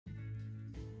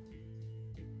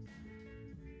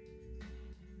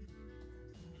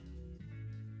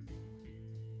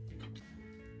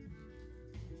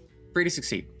Free to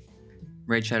succeed.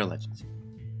 Raid Shadow Legends.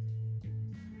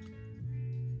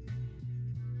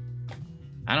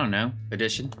 I don't know.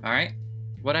 Edition. Alright.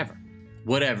 Whatever.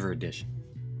 Whatever edition.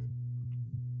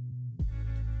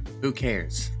 Who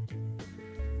cares?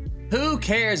 Who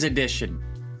cares edition?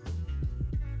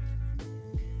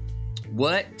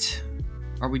 What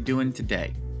are we doing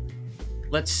today?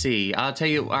 Let's see. I'll tell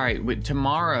you. All right.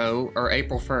 Tomorrow or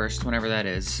April 1st, whenever that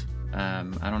is. I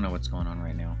don't know what's going on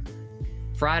right now.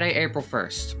 Friday, April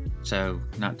 1st. So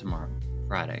not tomorrow.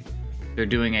 Friday. They're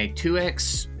doing a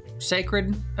 2x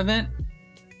Sacred event.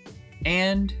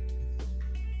 And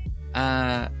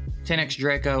 10x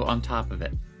Draco on top of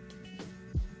it.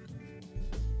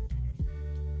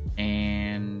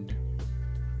 And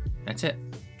that's it.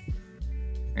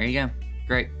 There you go.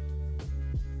 Great.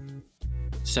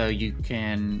 So you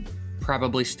can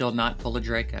probably still not pull a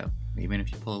Draco, even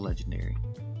if you pull a Legendary.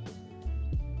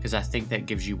 Because I think that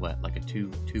gives you, what, like a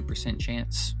 2%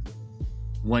 chance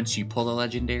once you pull a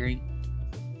Legendary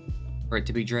for it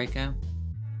to be Draco?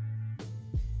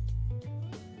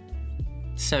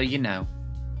 So, you know,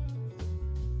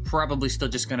 probably still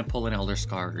just going to pull an Elder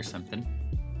Scar or something.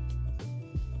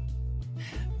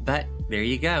 But there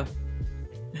you go.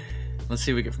 Let's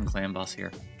see what we get from Clan Boss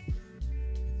here.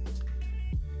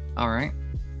 All right.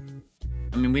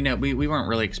 I mean, we know we weren't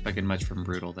really expecting much from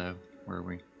Brutal, though, were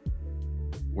we?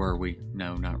 Were we?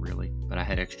 No, not really. But I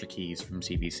had extra keys from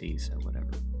CBC, so whatever.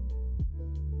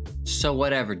 So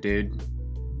whatever, dude.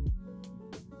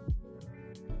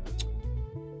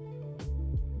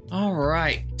 All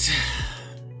right.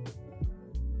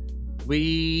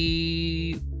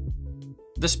 The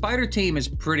Spider team is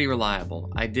pretty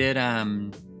reliable. I did,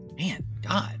 man,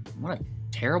 God, what a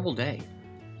terrible day.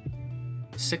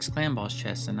 6 Clan Boss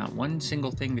chests and not one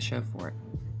single thing to show for it.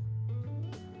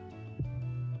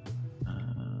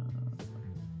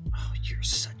 Oh, you're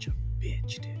such a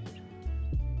bitch, dude.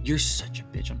 You're such a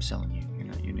bitch. I'm selling you. You're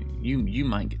not. You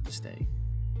might get to stay.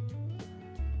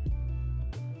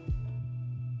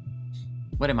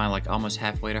 What am I, like, almost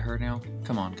halfway to her now?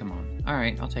 Come on, come on. All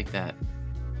right, I'll take that.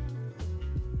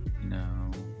 No.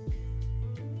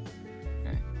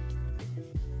 Okay.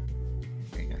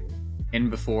 There you go. And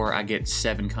before I get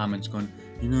 7 comments going,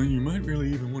 you know, you might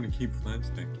really even want to keep flat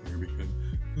stack here because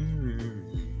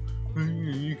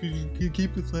you can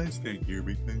keep the flat stack here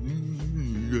because you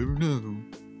never know.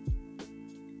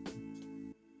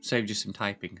 Saved you some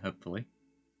typing, hopefully.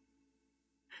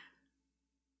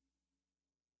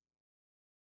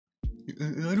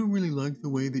 I don't really like the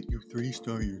way that you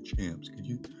 3-star your champs. Could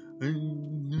you?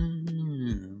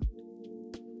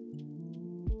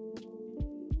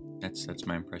 That's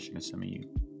my impression of some of you.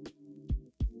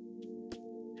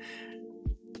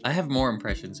 I have more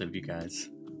impressions of you guys.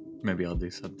 Maybe I'll do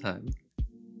sometime.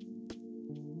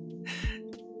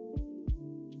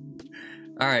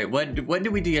 All right, what did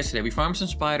we do yesterday? We farmed some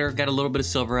spider, got a little bit of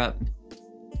silver up.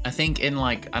 I think in,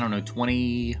 like, I don't know,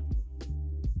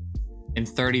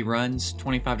 30 runs,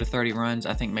 25 to 30 runs.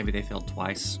 I think maybe they failed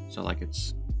twice, so like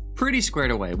it's pretty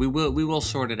squared away. We will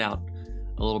sort it out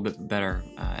a little bit better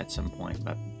at some point,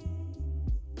 but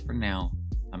for now,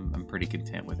 I'm pretty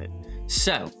content with it.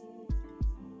 So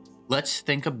let's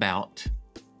think about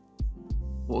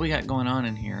what we got going on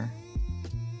in here.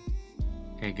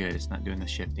 Okay, good. It's not doing the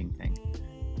shifting thing.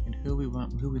 And who we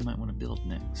might want to build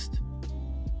next.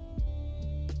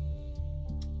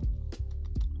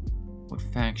 What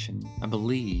faction? I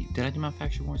believe. Did I do my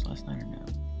faction wars last night or no?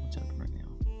 What's open right now?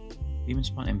 Demon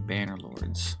Spawn and Banner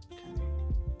Lords.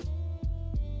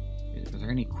 Okay. Are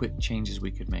there any quick changes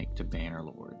we could make to Banner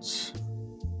Lords?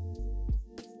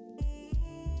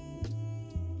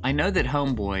 I know that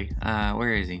Homeboy,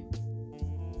 where is he?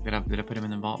 Did I put him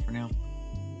in the vault for now?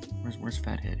 Where's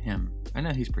Fathead? Him. I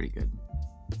know he's pretty good.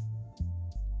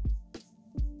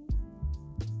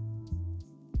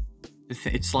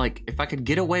 It's like, if I could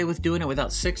get away with doing it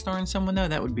without 6-starring someone, though,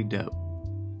 that would be dope.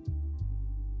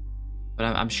 But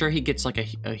I'm sure he gets like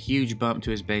a huge bump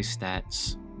to his base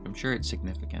stats. I'm sure it's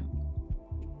significant.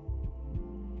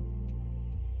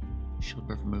 Shield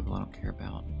buff removal, I don't care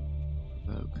about.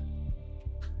 Provoke.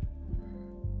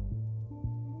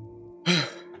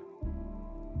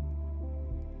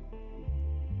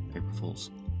 Paper Fools.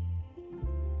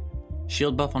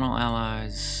 Shield buff on all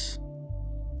allies.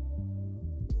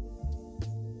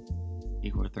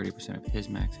 Equal to 30% of his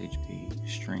max HP.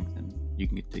 Strengthen. You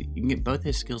can get both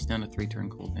his skills down to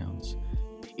 3-turn cooldowns.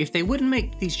 If they wouldn't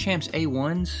make these champs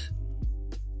A1s,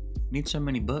 need so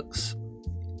many books.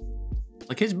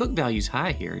 Like, his book value's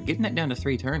high here. Getting that down to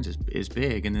 3 turns is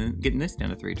big, and then getting this down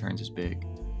to 3 turns is big.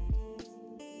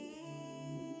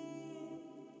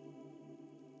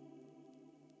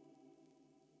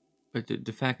 But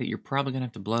the fact that you're probably gonna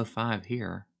have to blow 5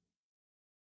 here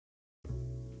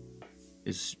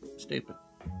is stupid.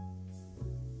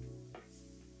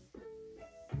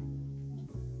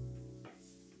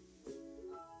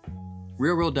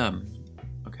 Real dumb.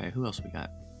 Okay, who else we got?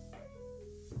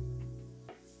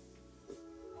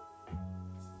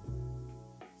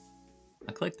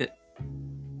 I clicked it.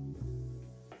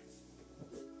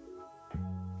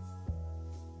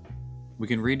 We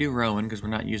can redo Rowan because we're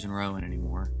not using Rowan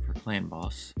anymore for clan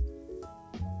boss.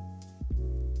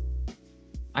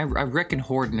 I reckon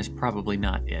Horden is probably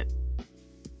not it.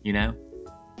 You know?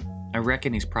 I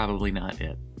reckon he's probably not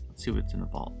it. Let's see what's in the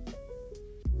vault.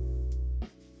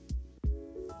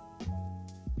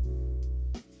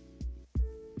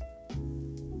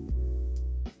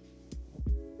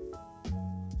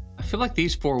 I feel like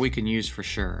these 4 we can use for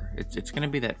sure. It's gonna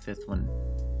be that 5th one.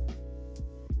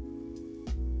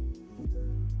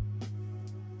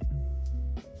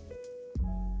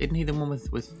 Isn't he the one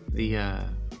with the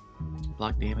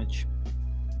block damage?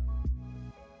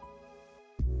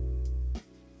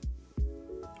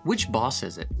 Which boss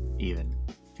is it, even?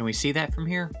 Can we see that from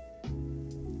here?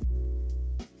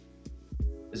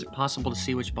 Is it possible to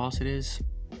see which boss it is?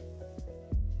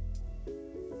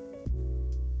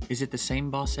 Is it the same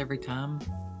boss every time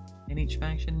in each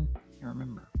faction? I can't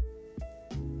remember.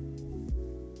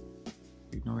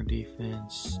 Ignore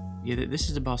defense. Yeah, this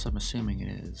is the boss I'm assuming it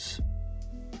is.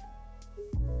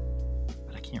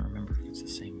 But I can't remember if it's the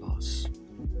same boss.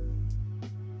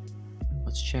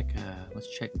 Let's check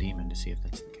Demon to see if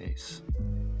that's the case.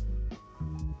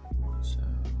 So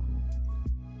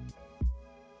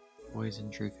poison,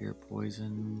 true fear,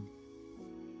 poison.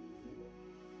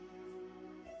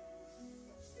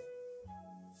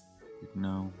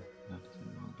 No, that doesn't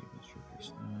give us true fear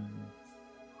stun.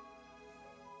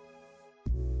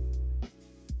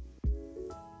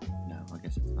 No, I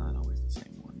guess it's not always the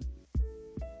same one.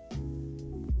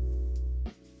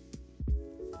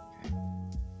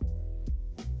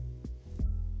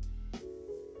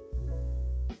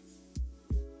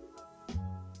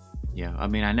 Yeah, I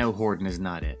mean, I know Horden is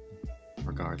not it,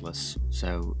 regardless.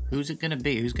 So, who's it gonna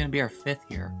be? Who's gonna be our 5th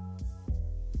here?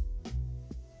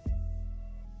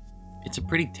 It's a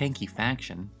pretty tanky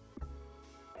faction.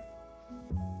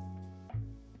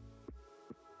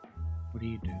 What do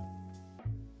you do?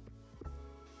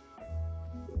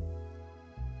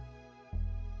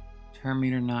 Turn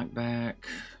meter knockback,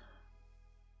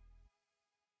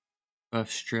 buff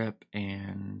strip,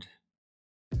 and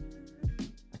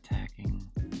attacking.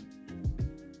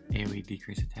 AoE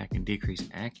decrease attack and decrease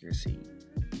accuracy.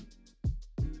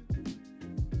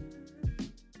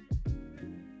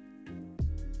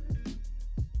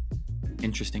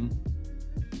 Interesting.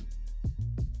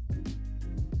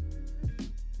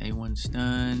 A1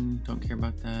 stun, don't care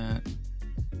about that.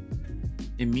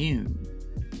 Immune.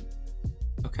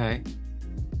 Okay.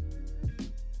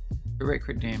 Direct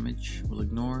crit damage. We'll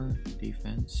ignore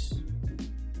defense.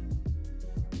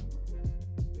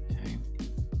 Okay.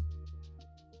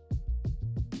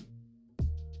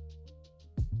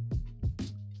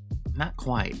 Not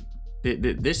quite.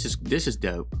 This is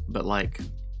dope, but like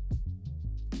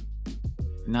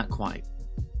not quite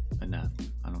enough,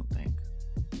 I don't think.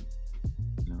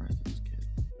 And the rest of this kid.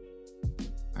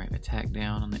 Alright, attack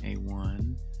down on the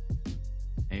A1.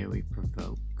 AoE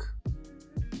provoke.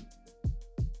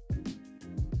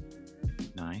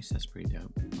 Nice, that's pretty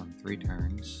dope. On 3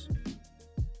 turns.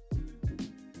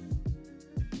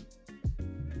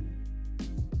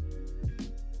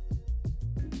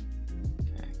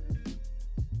 Okay.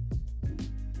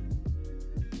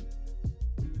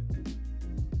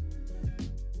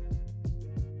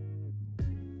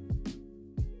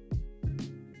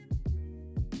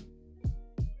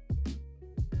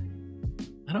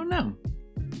 I don't know.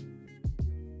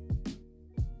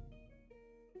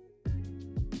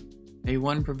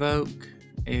 A1 provoke,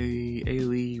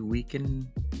 AoE weaken,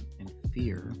 and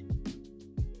fear.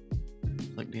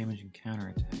 Inflict damage and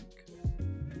counterattack.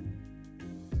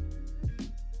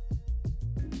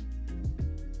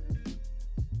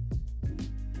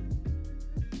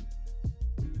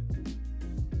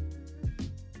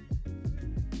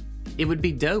 It would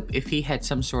be dope if he had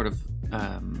some sort of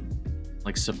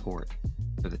like support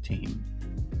for the team.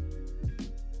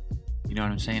 You know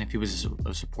what I'm saying? If he was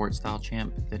a support style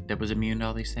champ that was immune to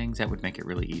all these things, that would make it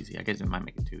really easy. I guess it might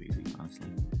make it too easy, honestly.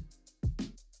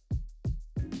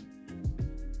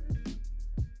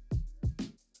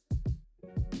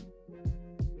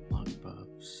 Lock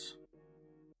buffs.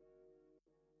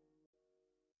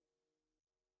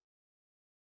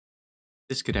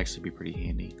 This could actually be pretty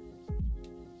handy.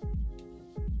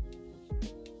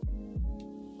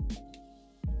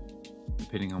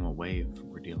 depending on what wave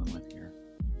we're dealing with here.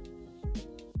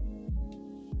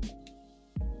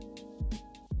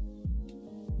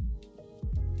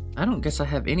 I don't guess I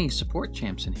have any support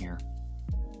champs in here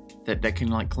that can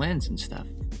like cleanse and stuff.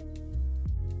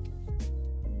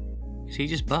 Cause he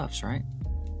just buffs, right?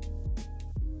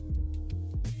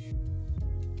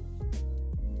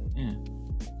 Yeah.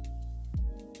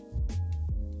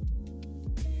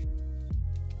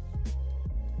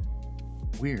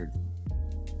 Weird.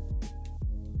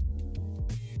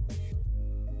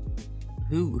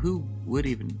 Who would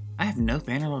even... I have no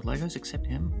Bannerlord Legos except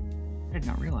him? I did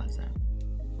not realize that.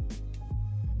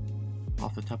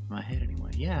 Off the top of my head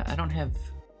anyway. Yeah, I don't have...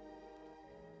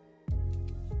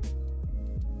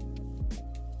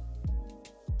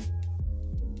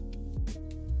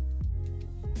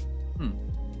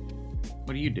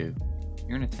 What do you do?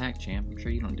 You're an attack champ. I'm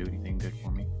sure you don't do anything good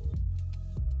for me.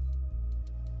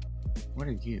 What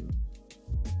are you?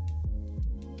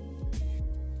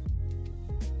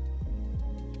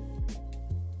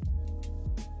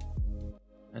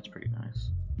 That's pretty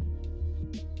nice.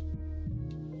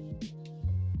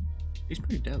 He's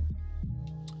pretty dope.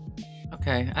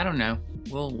 Okay, I don't know.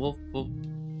 We'll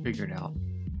figure it out.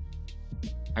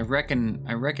 I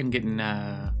reckon getting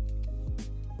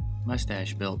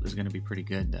mustache built is gonna be pretty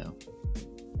good though.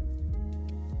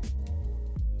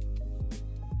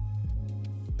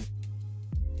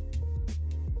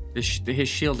 His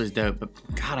shield is dope, but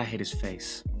God, I hate his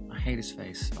face. I hate his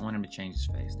face. I want him to change his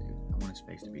face, dude. I want his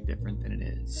face to be different than it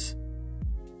is.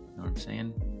 You know what I'm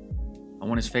saying? I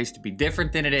want his face to be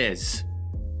different than it is.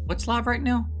 What's live right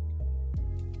now?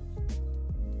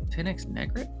 10x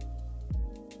Negrit?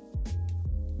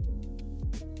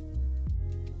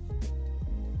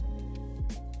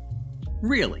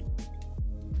 Really?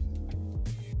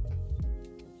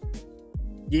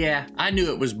 Yeah, I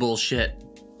knew it was bullshit.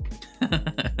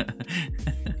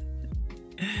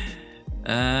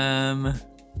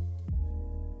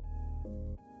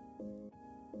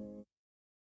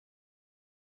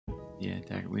 Yeah,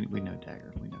 Dagger. We know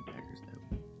Dagger. We know Dagger's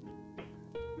though.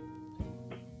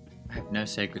 I have no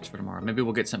sacreds for tomorrow. Maybe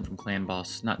we'll get something from Clan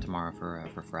Boss. Not tomorrow,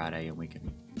 for Friday, and we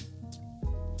can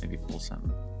maybe pull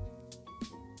something.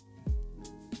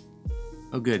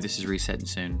 Oh good, this is resetting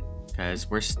soon, because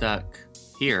we're stuck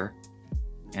here,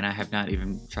 and I have not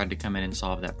even tried to come in and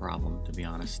solve that problem, to be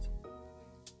honest.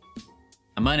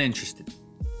 I'm uninterested.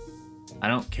 I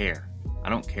don't care. I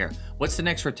don't care. What's the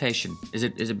next rotation? Is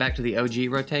it back to the OG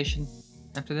rotation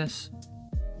after this?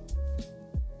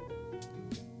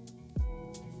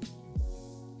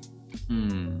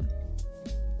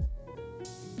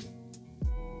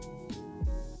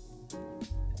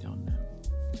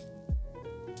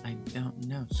 I don't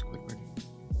know, Squidward.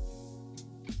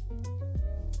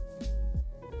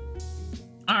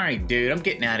 Alright, dude, I'm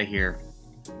getting out of here.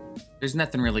 There's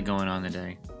nothing really going on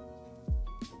today.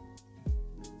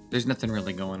 There's nothing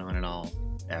really going on at all,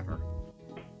 ever.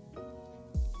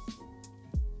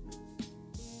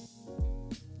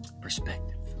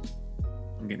 Perspective.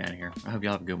 I'm getting out of here. I hope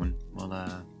y'all have a good one. We'll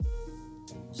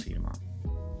see you tomorrow.